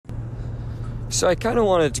So I kind of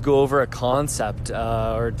wanted to go over a concept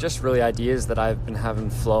or just really ideas that I've been having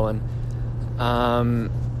flowing. And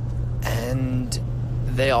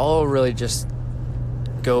they all really just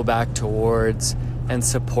go back towards and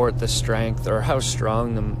support the strength or how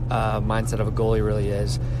strong the mindset of a goalie really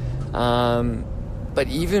is. But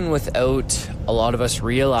even without a lot of us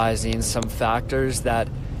realizing some factors that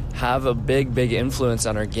have a big influence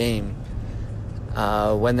on our game,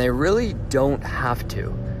 when they really don't have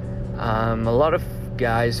to. A lot of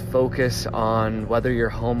guys focus on whether you're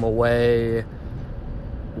home away,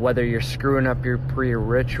 whether you're screwing up your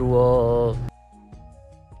pre-ritual,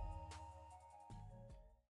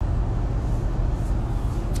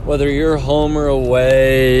 whether you're home or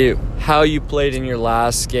away, how you played in your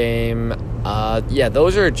last game.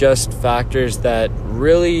 Those are just factors that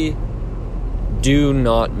really do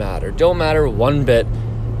not matter. Don't matter one bit.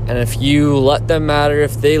 And if you let them matter,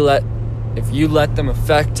 if you let them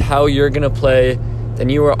affect how you're going to play, then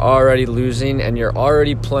you are already losing and you're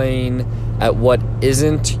already playing at what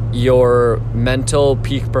isn't your mental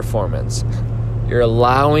peak performance. You're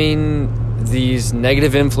allowing these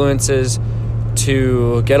negative influences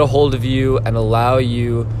to get a hold of you and allow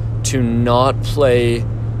you to not play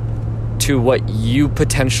to what you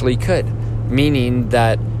potentially could. Meaning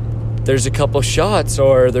that there's a couple shots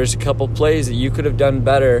or there's a couple plays that you could have done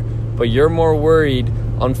better, but you're more worried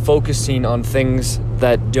on focusing on things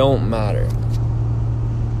that don't matter.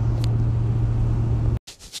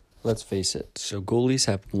 Let's face it, so goalies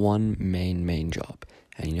have one main job.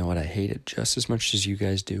 And you know what? I hate it just as much as you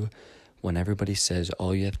guys do. When everybody says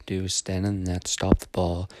all you have to do is stand in the net, stop the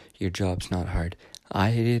ball, your job's not hard.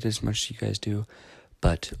 I hate it as much as you guys do.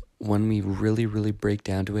 But when we really break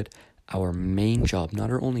down to it, our main job,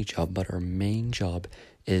 not our only job, but our main job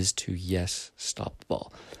is to, yes, stop the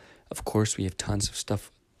ball. Of course, we have tons of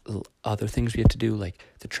stuff, other things we have to do, like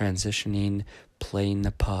the transitioning, playing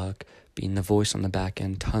the puck, being the voice on the back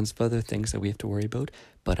end, tons of other things that we have to worry about.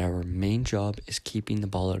 But our main job is keeping the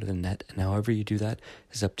ball out of the net. And however you do that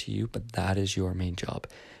is up to you, but that is your main job.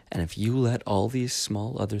 And if you let all these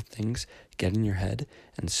small other things get in your head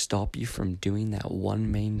and stop you from doing that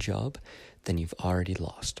one main job, then you've already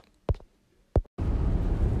lost.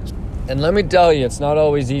 And let me tell you, it's not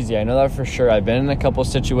always easy. I know that for sure. I've been in a couple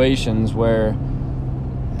situations where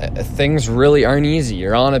things really aren't easy.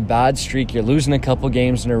 You're on a bad streak. You're losing a couple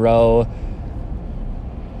games in a row.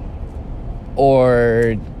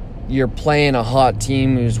 Or you're playing a hot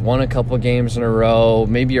team who's won a couple games in a row.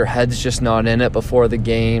 Maybe your head's just not in it before the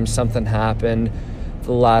game. Something happened for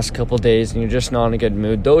the last couple days and you're just not in a good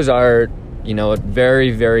mood. Those are,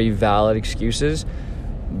 very valid excuses.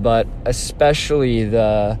 But especially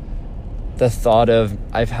the thought of,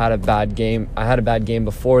 I had a bad game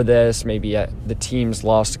before this, maybe the team's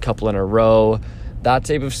lost a couple in a row. That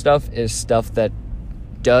type of stuff is stuff that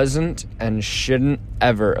doesn't and shouldn't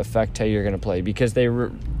ever affect how you're going to play, because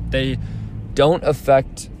they don't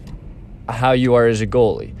affect how you are as a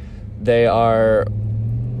goalie. They are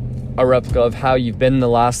a replica of how you've been the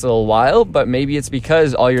last little while, but maybe it's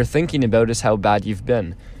because all you're thinking about is how bad you've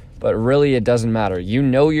been. But really, it doesn't matter. You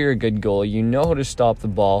know you're a good goalie. You know how to stop the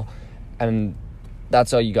ball. And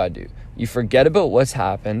that's all you got to do. You forget about what's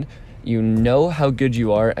happened. You know how good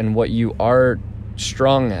you are and what you are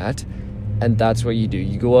strong at. And that's what you do.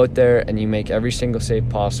 You go out there and you make every single save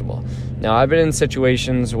possible. Now, I've been in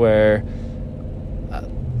situations where,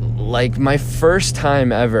 like my first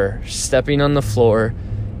time ever stepping on the floor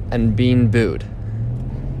and being booed.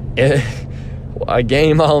 A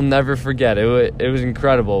game I'll never forget. It was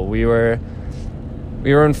incredible. We were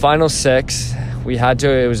in Final Six.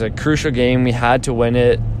 It was a crucial game. We had to win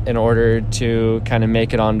it in order to kind of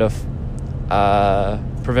make it onto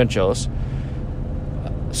provincials.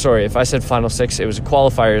 Sorry, if I said Final Six, it was a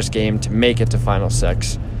qualifiers game to make it to Final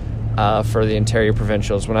Six for the Ontario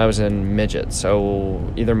Provincials when I was in midget.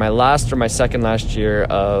 So either my last or my second last year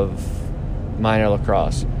of minor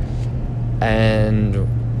lacrosse. And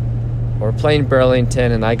we're playing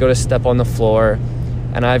Burlington, and I go to step on the floor,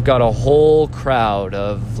 and I've got a whole crowd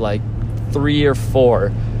of like 3 or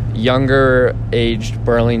 4 younger aged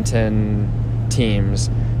Burlington teams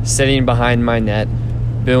sitting behind my net,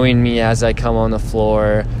 booing me as I come on the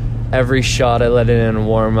floor. Every shot I let in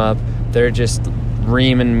warm up, they're just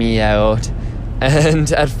reaming me out.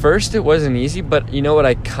 And at first it wasn't easy, but you know what?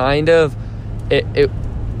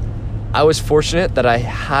 I was fortunate that I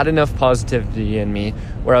had enough positivity in me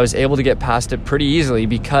where I was able to get past it pretty easily,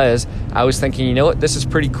 because I was thinking, you know what, this is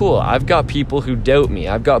pretty cool. I've got people who doubt me.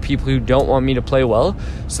 I've got people who don't want me to play well.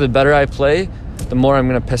 So the better I play, the more I'm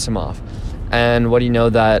going to piss them off. And what do you know,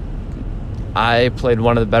 that I played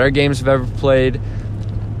one of the better games I've ever played.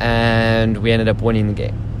 and we ended up winning the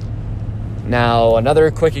game. Now, another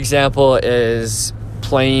quick example is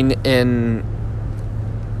playing in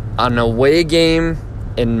an away game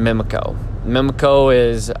in Mimico. Mimico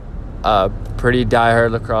is a pretty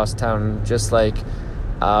diehard lacrosse town, just like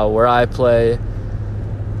where I play.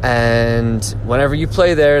 And whenever you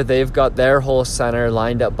play there, they've got their whole center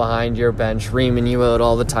lined up behind your bench, reaming you out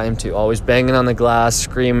all the time too, always banging on the glass,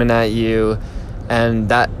 screaming at you. And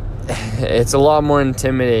that it's a lot more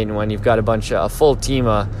intimidating when you've got a full team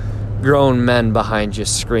of grown men behind you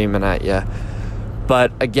screaming at you.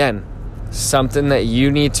 But again, something that you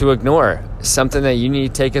need to ignore, something that you need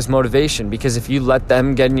to take as motivation, because if you let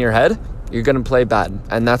them get in your head, you're going to play bad.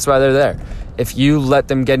 And that's why they're there. If you let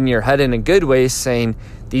them get in your head in a good way, saying,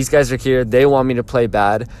 these guys are here, they want me to play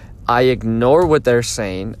bad, I ignore what they're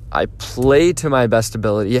saying, I play to my best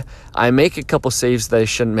ability, I make a couple saves that I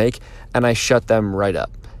shouldn't make, and I shut them right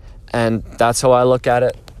up. And that's how I look at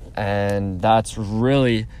it. And that's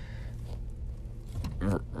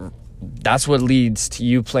what leads to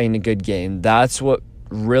you playing a good game. That's what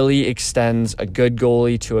really extends a good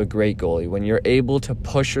goalie to a great goalie. When you're able to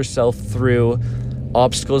push yourself through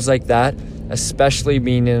obstacles like that, especially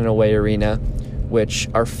being in an away arena, which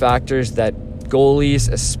are factors that goalies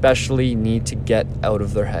especially need to get out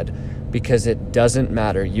of their head, because it doesn't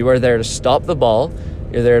matter. You are there to stop the ball.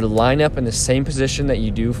 You're there to line up in the same position that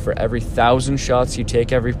you do for every 1,000 shots you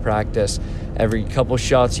take every practice, every couple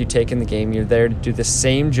shots you take in the game. You're there to do the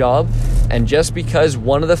same job. And just because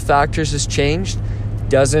one of the factors has changed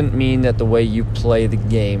doesn't mean that the way you play the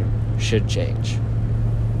game should change.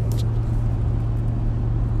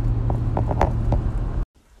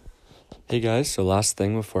 Hey guys, so last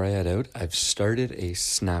thing before I head out, I've started a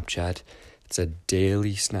Snapchat. It's a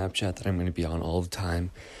daily Snapchat that I'm going to be on all the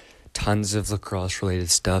time. Tons of lacrosse related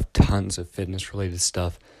stuff, tons of fitness related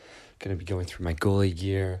stuff. Going to be going through my goalie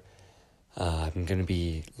gear. I'm going to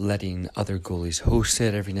be letting other goalies host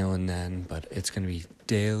it every now and then, but it's going to be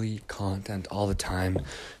daily content all the time.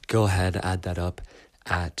 Go ahead, add that up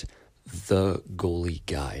at The Goalie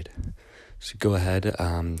Guide. So go ahead,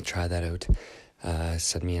 try that out.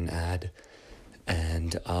 Send me an ad,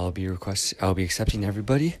 and I'll be accepting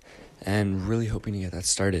everybody, and really hoping to get that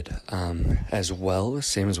started. As well,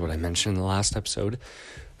 same as what I mentioned in the last episode,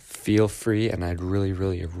 feel free, and I'd really,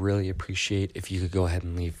 really, really appreciate if you could go ahead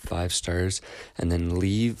and leave 5 stars, and then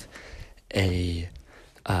leave in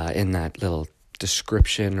that little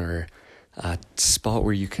description or spot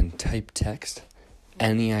where you can type text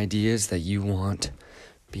any ideas that you want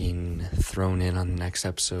being thrown in on the next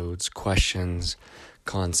episodes, questions,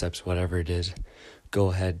 concepts, whatever it is.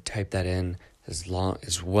 Go ahead, type that in as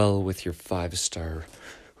well with your 5-star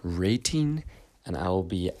rating, and I will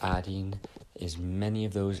be adding as many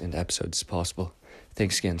of those into episodes as possible.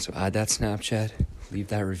 Thanks again. So add that Snapchat, leave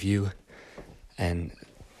that review, and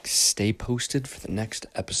stay posted for the next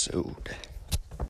episode.